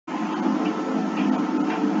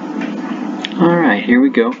Alright, here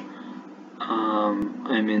we go.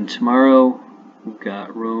 I'm in tomorrow. We've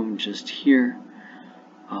got Rome just here.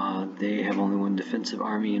 They have only one defensive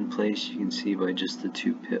army in place. You can see by just the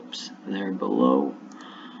 2 pips there below.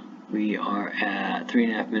 We are at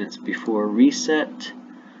 3.5 minutes before reset.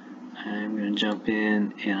 I'm going to jump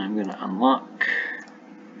in and I'm going to unlock.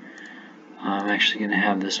 I'm actually going to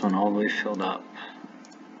have this one all the way filled up.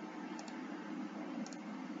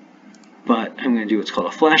 But I'm going to do what's called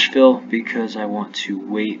a flash fill because I want to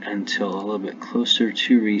wait until a little bit closer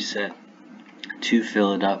to reset to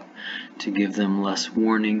fill it up, to give them less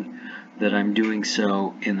warning that I'm doing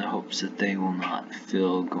so, in the hopes that they will not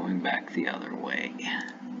fill going back the other way.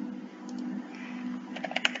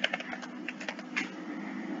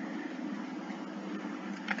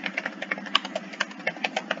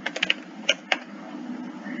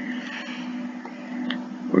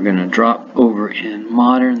 We're going to drop over in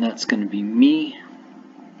modern. That's going to be me.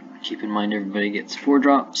 Keep in mind everybody gets 4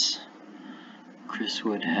 drops. Chris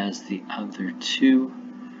Wood has the other 2.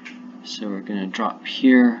 So we're going to drop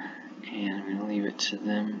here and I'm going to leave it to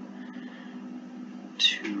them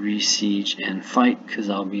to re-siege and fight because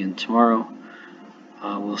I'll be in tomorrow.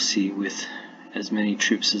 We'll see, with as many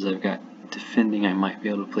troops as I've got defending, I might be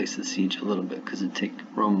able to place the siege a little bit because it'd take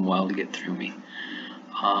Rome a while to get through me.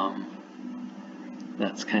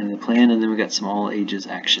 That's kind of the plan, and then we got some all ages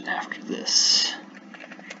action after this.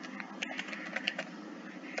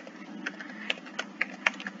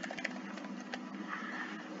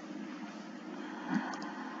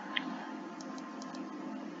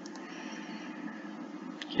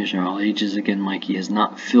 Here's our all ages again. Mikey has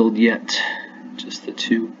not filled yet, just the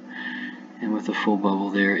 2. And with a full bubble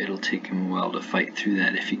there, it'll take him a while to fight through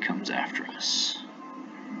that if he comes after us.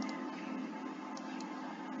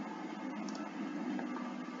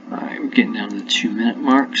 Alright, we're getting down to the 2-minute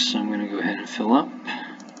mark, so I'm going to go ahead and fill up.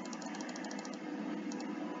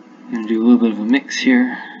 I'm going to do a little bit of a mix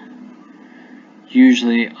here.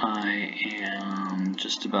 Usually I am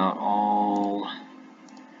just about all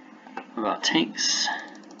about tanks,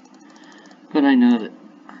 but I know that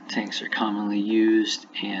tanks are commonly used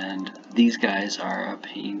and these guys are a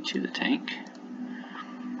pain to the tank.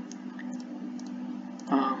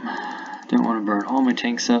 Don't want to burn all my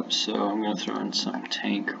tanks up, so I'm going to throw in some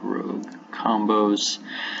tank rogue combos.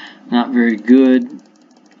 Not very good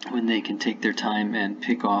when they can take their time and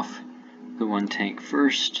pick off the one tank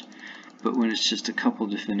first, but when it's just a couple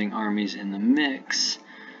defending armies in the mix,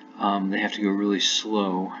 they have to go really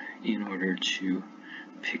slow in order to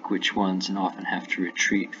pick which ones, and often have to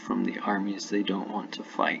retreat from the armies they don't want to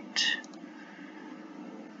fight.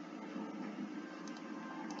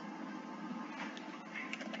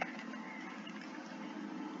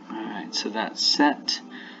 Alright, so that's set.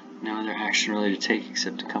 No other action really to take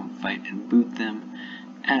except to come fight and boot them.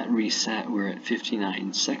 At reset, we're at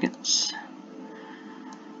 59 seconds.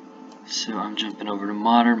 So I'm jumping over to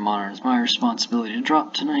modern. Modern is my responsibility to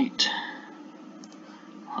drop tonight.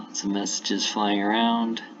 Lots of messages flying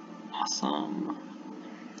around. Awesome.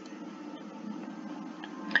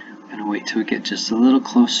 I'm going to wait till we get just a little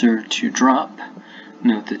closer to drop.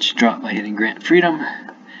 Note that you drop by hitting Grant Freedom.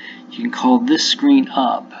 You can call this screen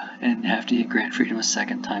up and have to hit Grant Freedom a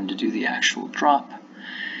second time to do the actual drop.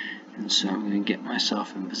 And so I'm going to get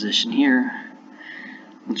myself in position here.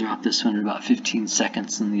 We'll drop this one in about 15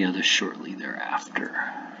 seconds and the other shortly thereafter.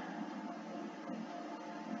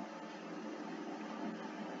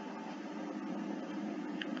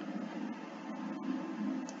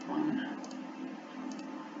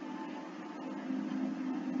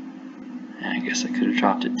 I guess I could have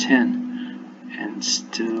dropped at 10 and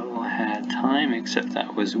still had time, except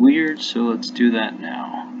that was weird, so let's do that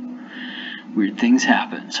now. Weird things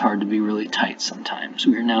happen. It's hard to be really tight sometimes.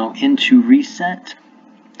 We are now into reset.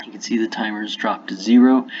 You can see the timer's dropped to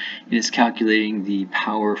 0. It is calculating the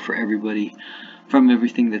power for everybody from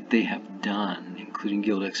everything that they have done, including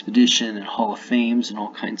Guild Expedition and Hall of Fames and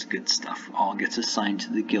all kinds of good stuff. All gets assigned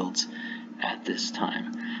to the guilds at this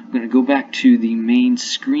time. I'm going to go back to the main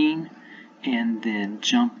screen and then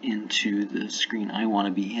jump into the screen I want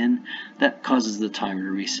to be in. That causes the timer to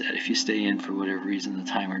reset. If you stay in for whatever reason, the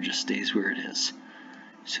timer just stays where it is.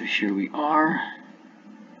 So here we are,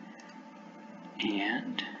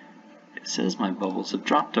 and it says my bubbles have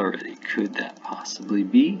dropped already. Could that possibly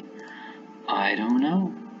be? I don't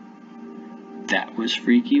know. That was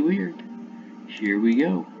freaky weird. Here we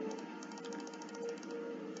go.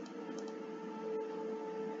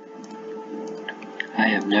 I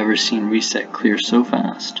have never seen reset clear so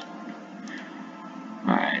fast.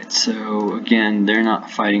 Alright, so again, they're not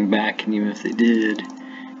fighting back, and even if they did,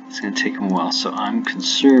 it's going to take them a while. So I'm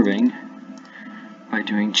conserving by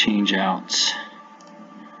doing change outs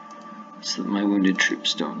so that my wounded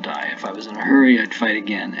troops don't die. If I was in a hurry, I'd fight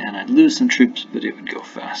again, and I'd lose some troops, but it would go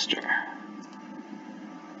faster.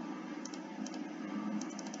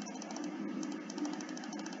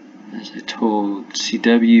 As I told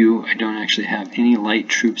CW, I don't actually have any light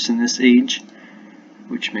troops in this age,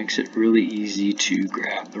 which makes it really easy to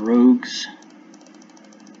grab the rogues.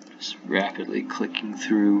 Just rapidly clicking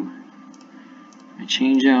through my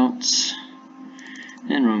changeouts,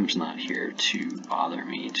 and Rome's not here to bother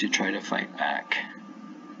me to try to fight back.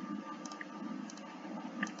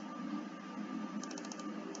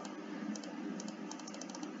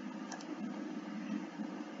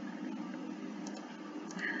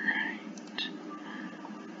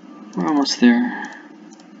 We're almost there.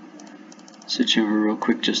 Switch over real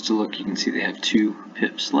quick just to look. You can see they have 2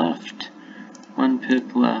 pips left, 1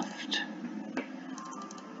 pip left,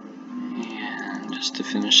 and just to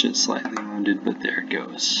finish it, slightly wounded, but there it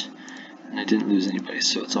goes. And I didn't lose anybody,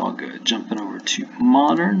 so it's all good. Jumping over to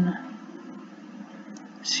modern.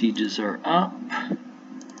 Sieges are up.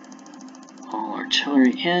 All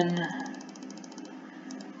artillery in.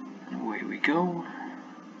 And away we go.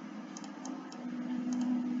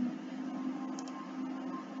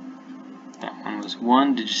 Was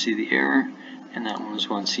 1. Did you see the error? And that one was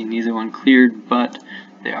 1. See, neither one cleared, but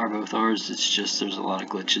they are both ours. It's just there's a lot of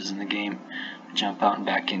glitches in the game. I jump out and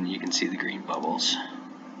back in, you can see the green bubbles.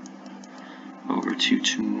 Over to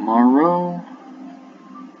tomorrow.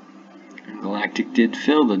 And Galactic did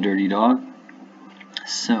fill the dirty dog.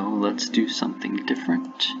 So let's do something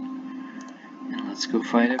different. And let's go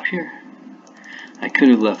fight up here. I could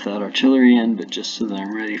have left that artillery in, but just so that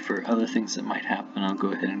I'm ready for other things that might happen, I'll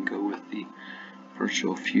go ahead and go with the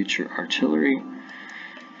virtual future artillery.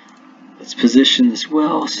 Let's position this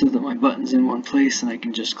well so that my button's in one place and I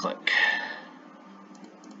can just click.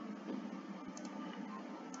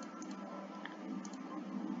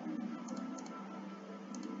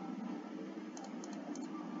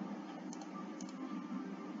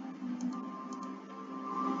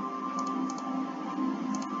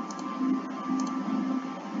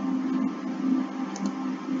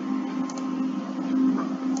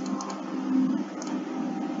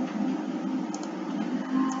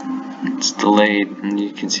 It's delayed, and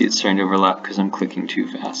you can see it's starting to overlap because I'm clicking too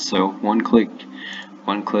fast. So 1 click,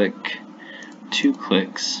 2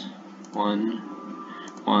 clicks, 1,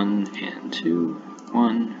 1 and 2,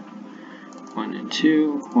 1, 1 and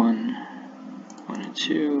 2, 1, 1 and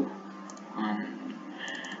 2, 1.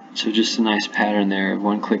 So just a nice pattern there.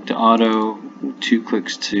 1 click to auto, 2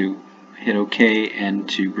 clicks to hit OK, and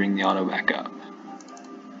to bring the auto back up.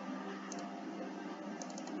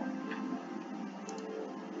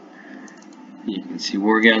 You can see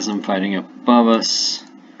Wargasm fighting up above us,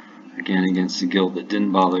 again against the guild that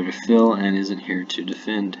didn't bother to fill and isn't here to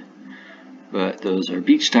defend. But those are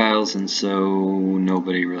beach tiles, and so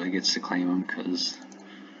nobody really gets to claim them because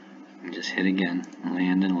you just hit again,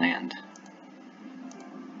 land and land.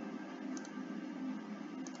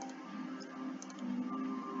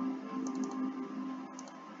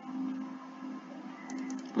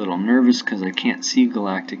 A little nervous because I can't see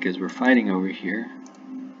Galactic as we're fighting over here.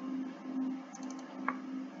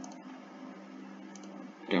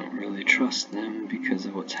 Don't really trust them because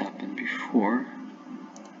of what's happened before.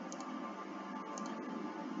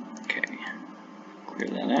 Okay, clear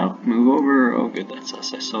that out, move over. Oh good, that's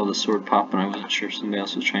us. I saw the sword pop and I wasn't sure if somebody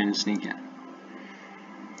else was trying to sneak in.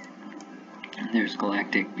 And there's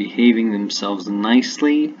Galactic behaving themselves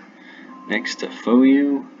nicely next to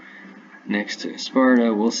Foyu, next to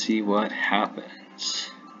Sparta. We'll see what happens.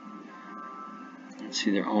 Let's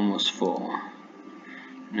see, they're almost full.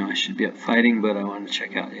 No, I should be up fighting, but I want to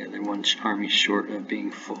check out. Yeah, they're 1 army short of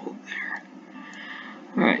being full there.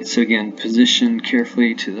 Alright, so again, position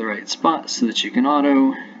carefully to the right spot so that you can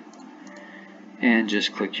auto, and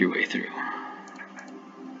just click your way through.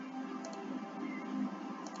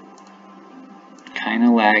 Kinda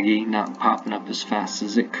laggy, not popping up as fast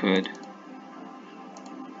as it could.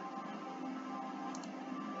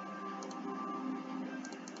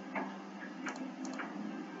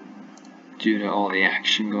 Due to all the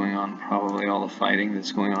action going on, probably all the fighting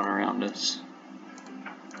that's going on around us.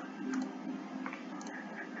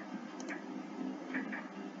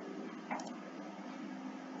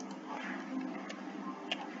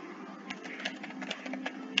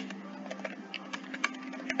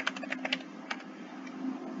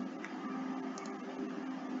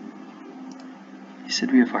 He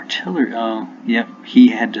said we have artillery. Oh, yep, he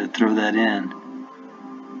had to throw that in.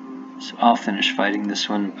 So I'll finish fighting this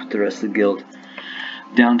one and put the rest of the guild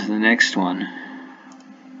down to the next one.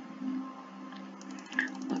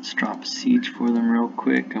 let's drop a siege for them real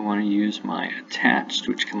quick. I want to use my attached,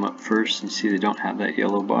 which come up first, and see they don't have that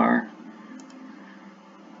yellow bar.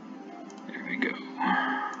 There we go.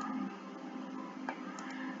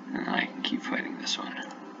 And I can keep fighting this one.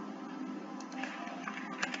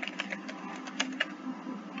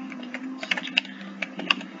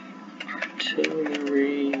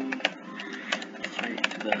 Artillery,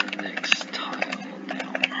 fight the next tile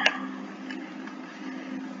down.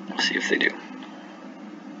 We'll see if they do.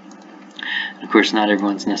 Of course, not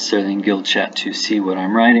everyone's necessarily in guild chat to see what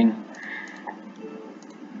I'm writing.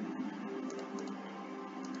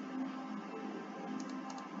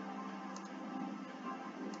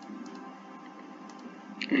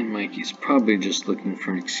 And Mikey's probably just looking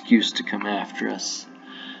for an excuse to come after us.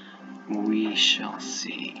 We shall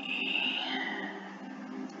see.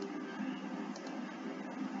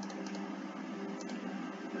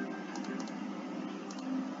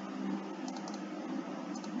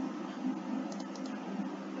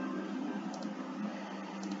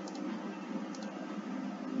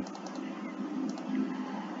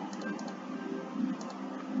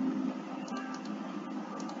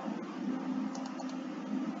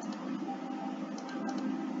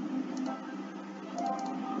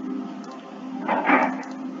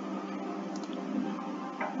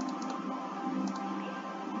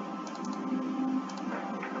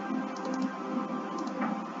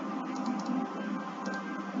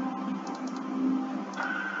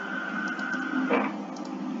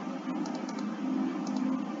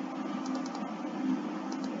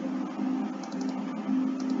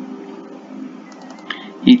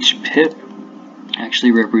 Each pip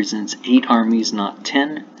actually represents 8 armies, not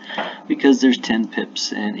 10, because there's 10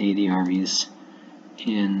 pips and 80 armies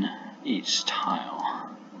in each tile.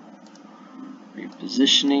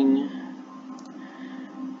 Repositioning,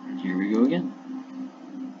 and here we go again.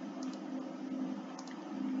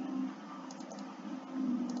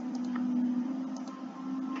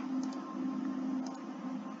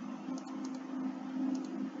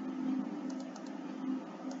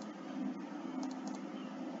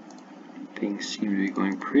 Things seem to be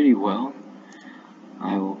going pretty well.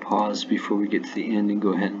 I will pause before we get to the end and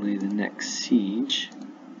go ahead and lay the next siege.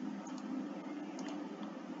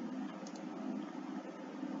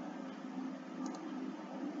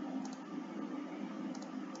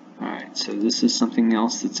 Alright, so this is something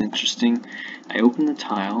else that's interesting. I open the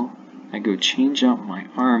tile, I go change out my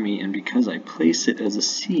army, and because I place it as a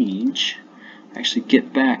siege, I actually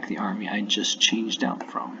get back the army I just changed out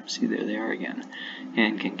from. See, there they are again,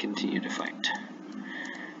 and can continue to fight.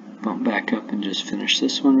 Bump back up and just finish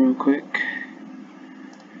this one real quick.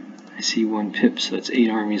 I see 1 pip, so it's 8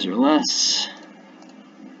 armies or less.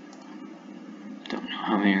 Don't know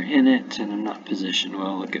how many are in it, and I'm not positioned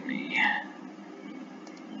well. Look at me.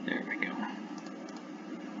 There we go.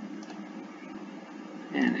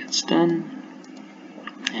 And it's done.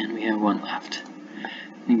 And we have 1 left.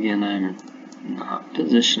 Again, I'm not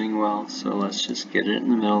positioning well, so let's just get it in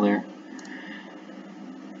the middle there.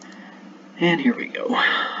 And here we go.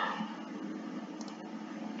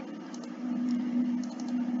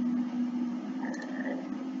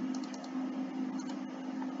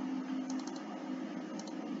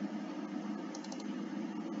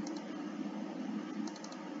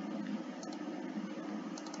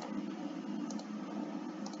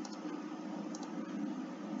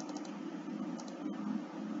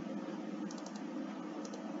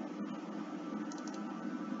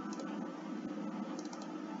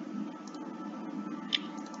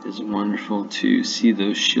 It's wonderful to see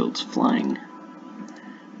those shields flying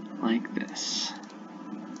like this.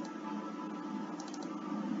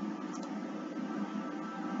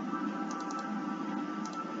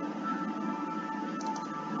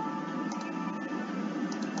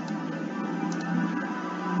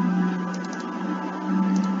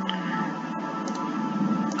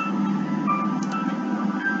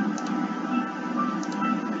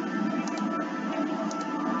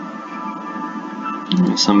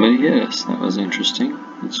 Somebody hit us. That was interesting.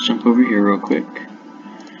 Let's jump over here real quick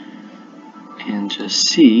and just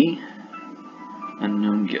see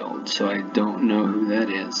unknown guild. So I don't know who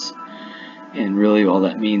that is, and really all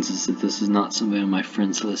that means is that this is not somebody on my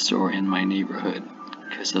friends list or in my neighborhood,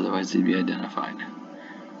 because otherwise they'd be identified.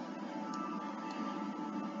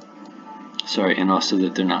 Sorry, and also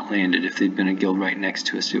that they're not landed. If they'd been a guild right next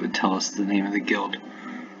to us, it would tell us the name of the guild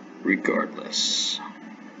regardless.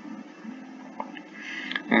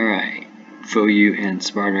 Alright, Foyu and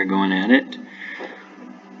Sparta are going at it.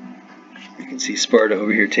 You can see Sparta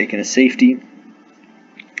over here taking a safety.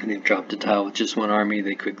 And they've dropped a tile with just 1 army.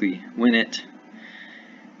 They quickly win it,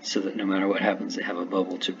 so that no matter what happens, they have a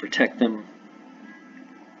bubble to protect them.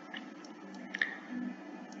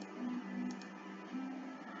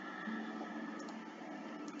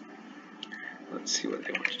 Let's see what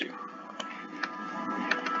they want to do.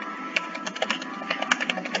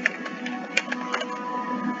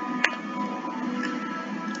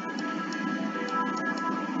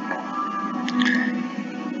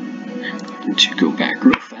 I'm going to go back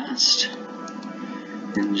real fast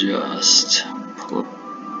and just pull up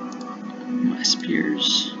my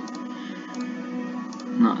spears,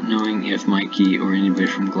 not knowing if Mikey or anybody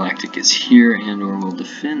from Galactic is here and or will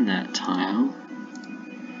defend that tile.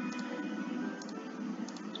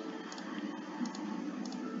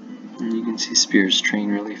 And you can see spears train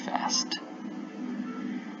really fast.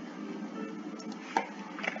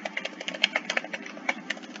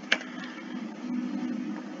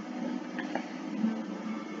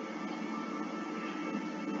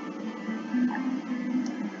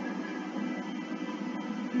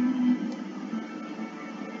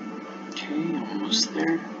 Okay, almost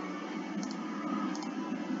there.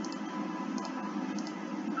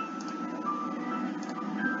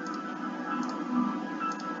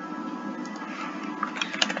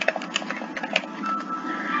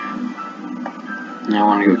 Now I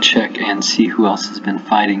want to go check and see who else has been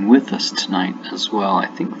fighting with us tonight as well. I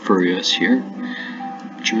think Furio is here.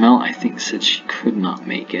 Jamel, I think, said she could not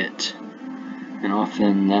make it. And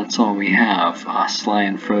often that's all we have. Sly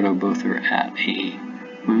and Frodo both are at a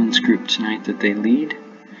women's group tonight that they lead.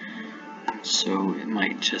 So it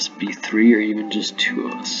might just be 3 or even just 2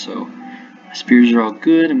 of us. So my spears are all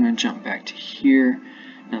good. I'm going to jump back to here.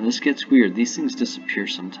 Now this gets weird. These things disappear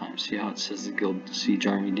sometimes. See how it says the Guild Siege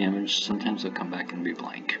Army damage? Sometimes they'll come back and be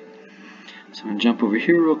blank. So I'm going to jump over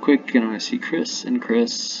here real quick, and I'm going to see Chris and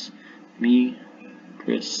Chris, me,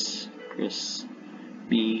 Chris, Chris,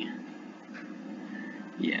 me.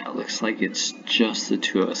 Yeah, it looks like it's just the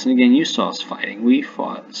 2 of us. And again, you saw us fighting. We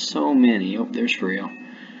fought so many. Oh, there's Furio.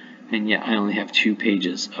 And yet I only have 2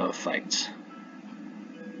 pages of fights.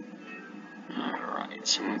 Alright,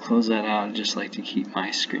 so I'm going to close that out. I just like to keep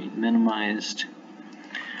my screen minimized.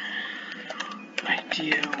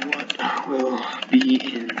 Idea what will be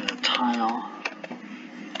in the tile.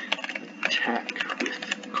 Attack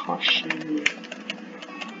with caution.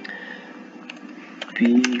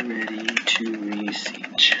 Be ready to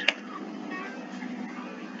re-siege.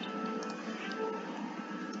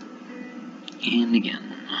 And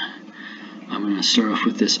again, I'm going to start off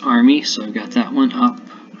with this army, so I've got that one up.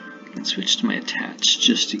 And switch to my attach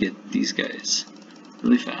just to get these guys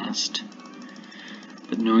really fast.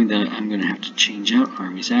 But knowing that I'm going to have to change out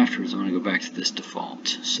armies afterwards, I want to go back to this default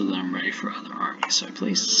so that I'm ready for other armies. So I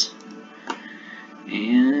place,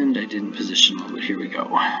 and I didn't position well, but here we go.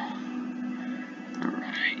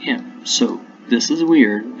 Alright, yeah, so this is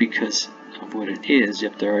weird because of what it is.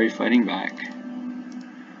 Yep, they're already fighting back.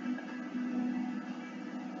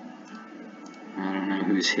 I don't know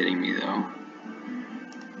who's hitting me though.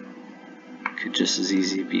 Could just as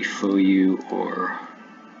easily be Foyu or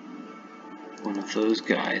one of those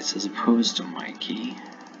guys as opposed to Mikey.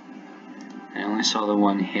 I only saw the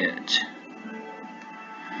one hit,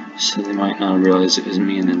 so they might not have realized it was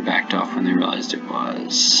me and then backed off when they realized it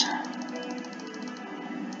was.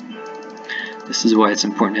 This is why it's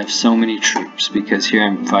important to have so many troops, because here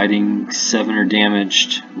I'm fighting 7 are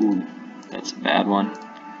damaged. Ooh, that's a bad one.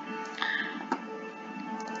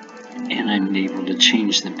 And I'm able to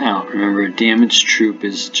change them out. Remember, a damaged troop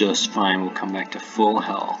is just fine. We'll come back to full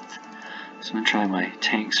health. So I'm going to try my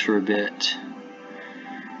tanks for a bit.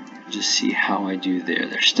 Just see how I do there.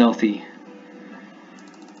 They're stealthy,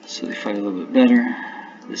 so they fight a little bit better.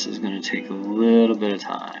 This is going to take a little bit of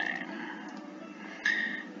time.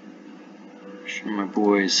 I'm sure my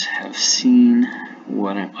boys have seen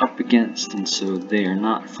what I'm up against, and so they are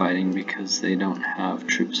not fighting because they don't have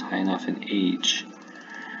troops high enough in age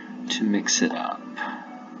to mix it up.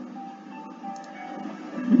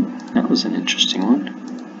 That was an interesting one.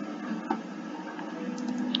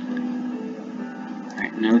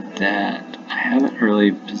 Alright, note that I haven't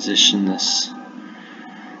really positioned this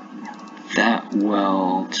that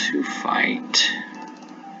well to fight.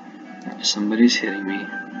 Somebody's hitting me.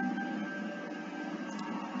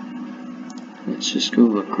 Let's just go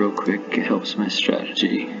look real quick. It helps my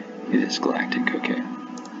strategy. It is Galactic, okay.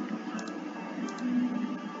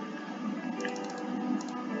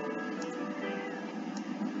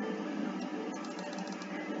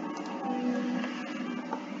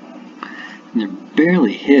 And they're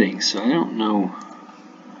barely hitting, so I don't know.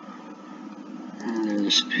 They're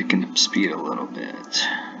just picking up speed a little bit.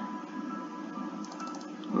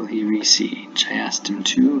 Will he re-siege? I asked him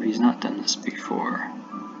to. He's not done this before.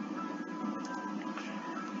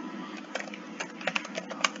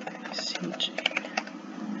 Sieging.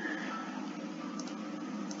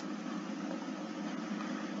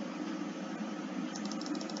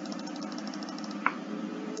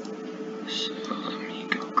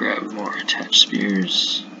 charge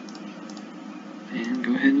spears, and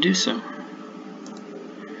go ahead and do so.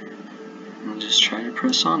 I'll just try to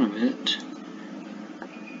press on a bit.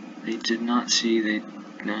 They did not see,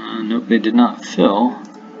 nope, they did not fill.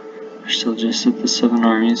 They're still just at the 7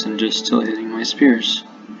 armies and just still hitting my spears.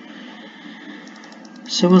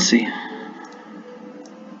 So we'll see.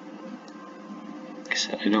 Like I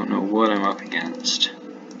said, I don't know what I'm up against.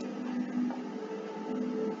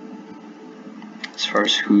 As far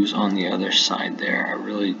as who's on the other side there, I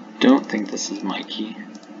really don't think this is Mikey.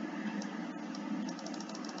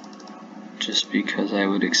 Just because I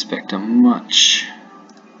would expect a much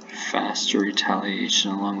faster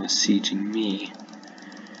retaliation along with sieging me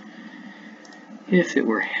if it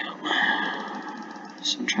were him.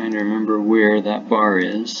 So I'm trying to remember where that bar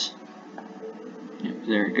is. Yep,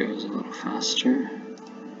 there it goes a little faster.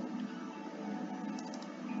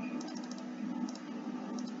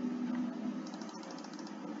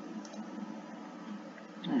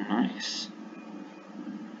 Oh, nice.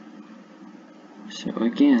 So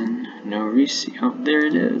again, no receipt. Oh, there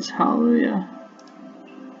it is. Hallelujah.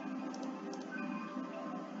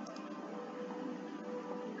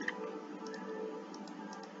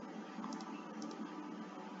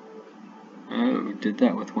 Oh, did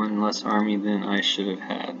that with one less army than I should have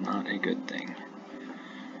had. Not a good thing.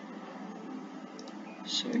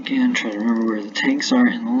 So again, try to remember where the tanks are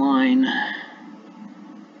in the line.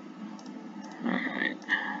 Alright.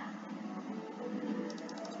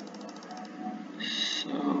 So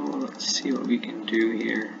let's see what we can do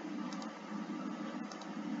here.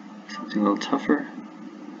 Something a little tougher.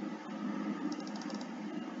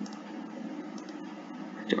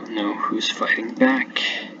 I don't know who's fighting back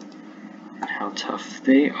and how tough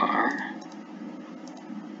they are.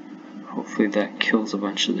 Hopefully that kills a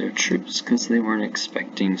bunch of their troops because they weren't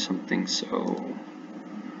expecting something so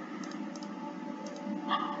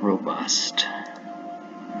robust.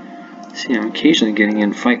 See, I'm occasionally getting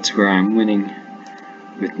in fights where I'm winning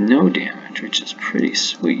with no damage, which is pretty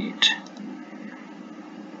sweet.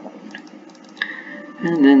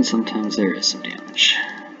 And then sometimes there is some damage.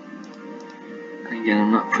 Again,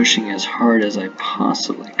 I'm not pushing as hard as I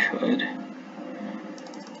possibly could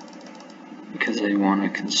because I want to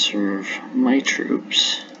conserve my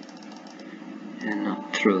troops and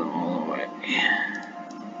not throw them all away.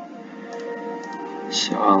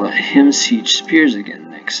 So I'll let him siege spears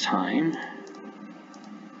again next time.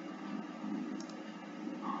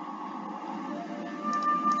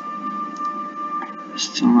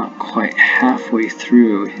 Still not quite halfway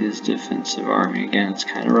through his defensive army. Again, it's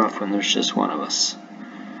kind of rough when there's just one of us.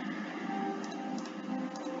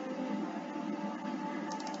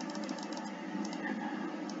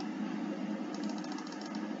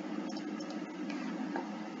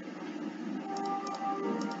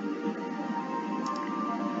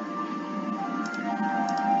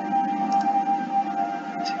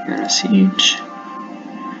 Is he gonna siege?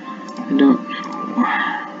 I don't know.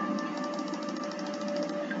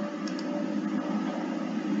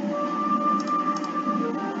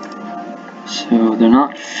 So they're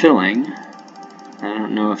not filling. I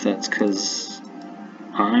don't know if that's because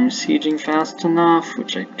I'm sieging fast enough,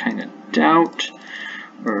 which I kind of doubt,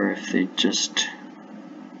 or if they just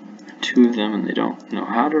two of them and they don't know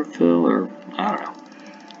how to fill, or I don't know.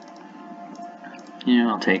 Yeah,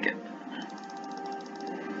 I'll take it.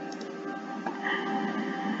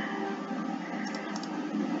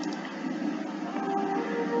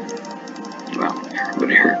 Well,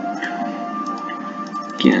 everybody hurt.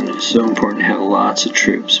 Again, it's so important to have lots of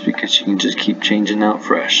troops because you can just keep changing out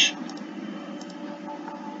fresh.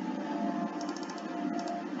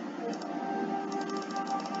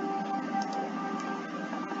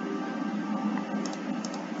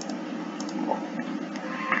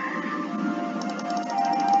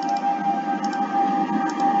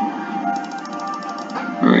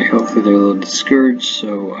 Alright, hopefully they're a little discouraged,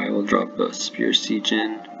 so I will drop a spear siege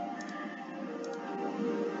in.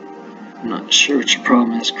 I'm not sure what your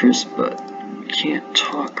problem is, Chris, but you can't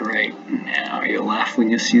talk right now. You'll laugh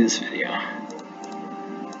when you see this video.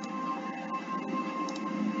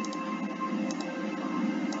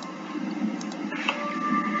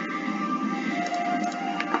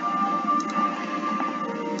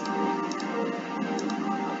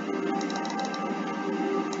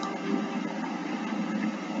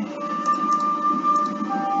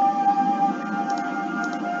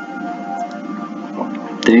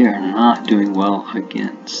 They are not doing well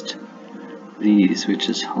against these, which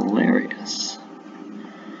is hilarious.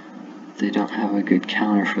 They don't have a good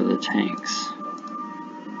counter for the tanks.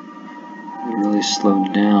 They really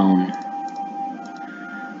slowed down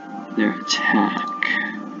their attack.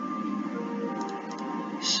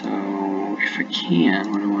 So if I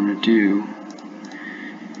can, what I want to do,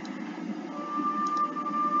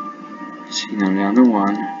 see, now down to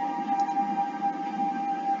 1.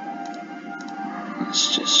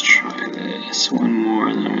 Let's just try this. One more,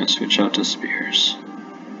 and then I'm going to switch out to spears.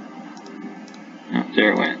 Oh,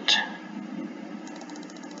 there it went.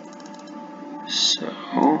 So,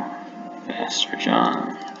 faster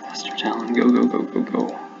John, faster Talon, go, go, go, go,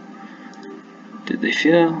 go. Did they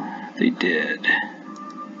fail? They did.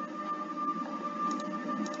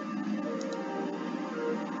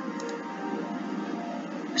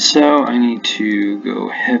 So I need to go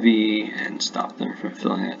heavy and stop them from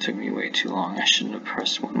filling. That took me way too long. I shouldn't have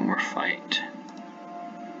pressed one more fight.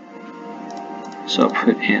 So I'll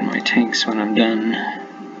put in my tanks when I'm done,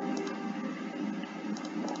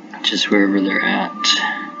 just wherever they're at,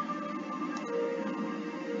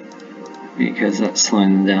 because that's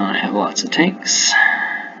slowing them down. I have lots of tanks.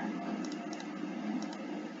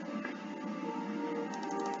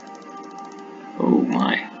 Oh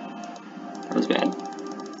my, that was bad.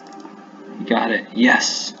 Got it.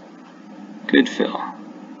 Yes. Good fill.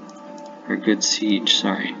 Or good siege,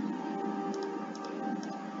 sorry.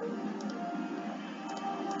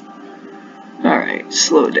 Alright,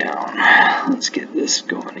 slow down. Let's get this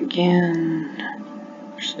going again.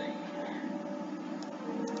 Actually,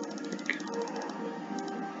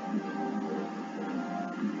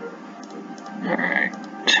 alright,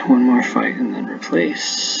 one more fight and then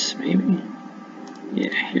replace, maybe?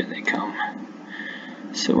 Yeah, here they come.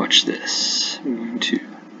 So watch this. I'm going to...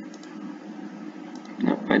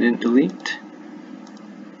 Nope, I didn't delete.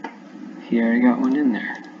 He already got one in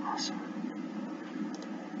there. Awesome.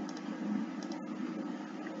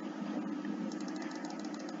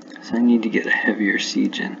 So I need to get a heavier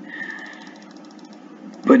siege in.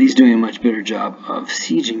 But he's doing a much better job of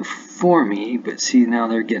sieging for me. But see, now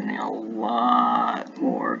they're getting a lot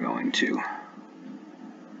more going to.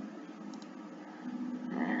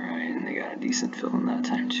 Decent fill in that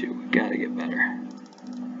time too. We gotta get better.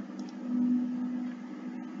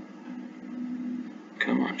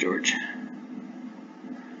 Come on, George.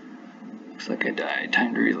 Looks like I died.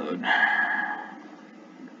 Time to reload.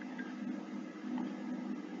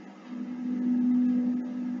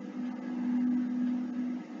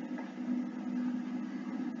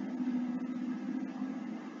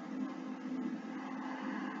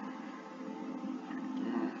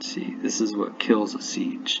 Let's see, this is what kills a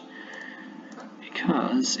siege.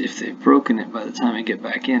 Because if they've broken it by the time I get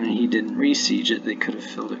back in and he didn't re-siege it, they could have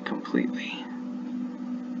filled it completely.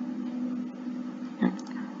 Yep.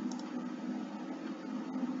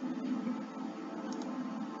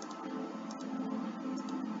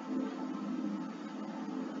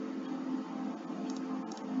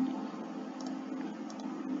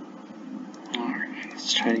 Alright,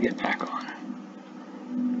 let's try to get back on.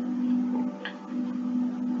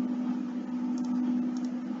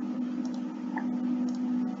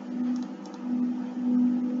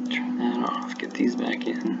 Get these back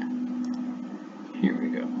in. Here we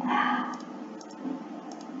go.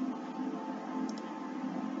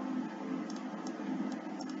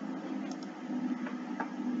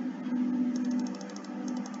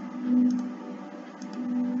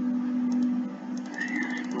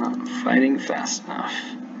 I'm not fighting fast enough.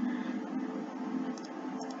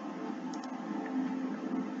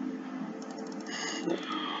 So,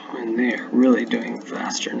 and they're really doing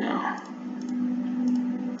faster now.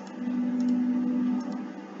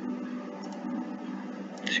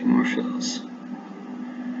 Two more fills.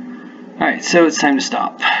 Alright, so it's time to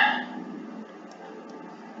stop.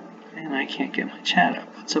 And I can't get my chat up.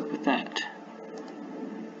 What's up with that?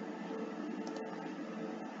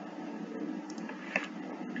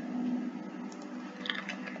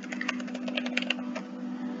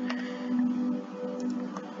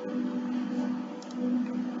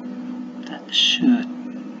 That should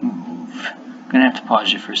move. I'm gonna have to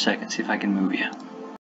pause you for a second, see if I can move you.